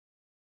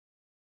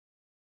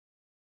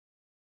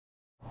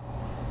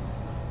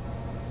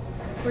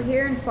We're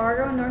here in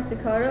Fargo, North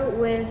Dakota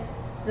with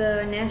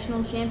the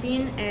national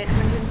champion at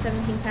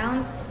 117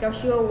 pounds,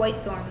 Shoua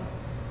Whitethorn.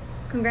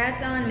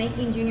 Congrats on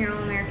making Junior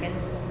All-American.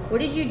 What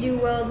did you do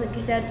while the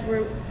cadets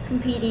were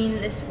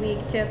competing this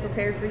week to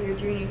prepare for your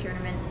junior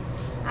tournament?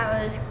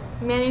 I was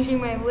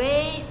managing my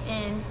weight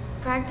and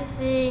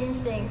practicing,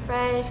 staying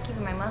fresh,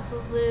 keeping my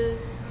muscles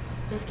loose,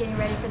 just getting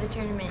ready for the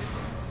tournament.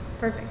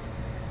 Perfect.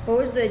 What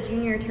was the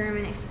junior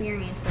tournament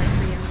experience like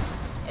for you?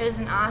 It was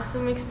an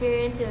awesome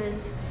experience. It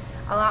was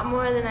a lot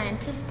more than I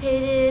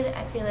anticipated.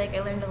 I feel like I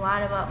learned a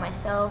lot about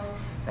myself,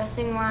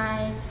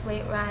 wrestling-wise,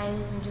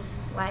 weight-wise, and just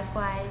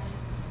life-wise.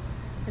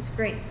 That's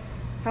great.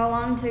 How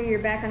long till you're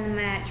back on the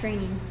mat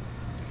training?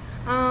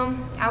 I'll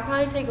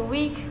probably take a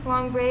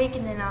week-long break,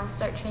 and then I'll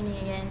start training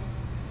again.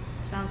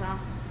 Sounds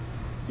awesome.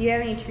 Do you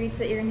have any treats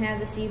that you're going to have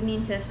this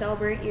evening to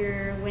celebrate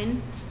your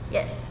win?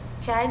 Yes.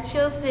 Chad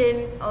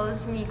Chilson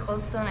owes me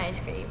Cold Stone ice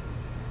cream.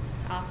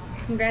 Awesome.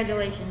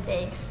 Congratulations.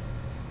 Thanks.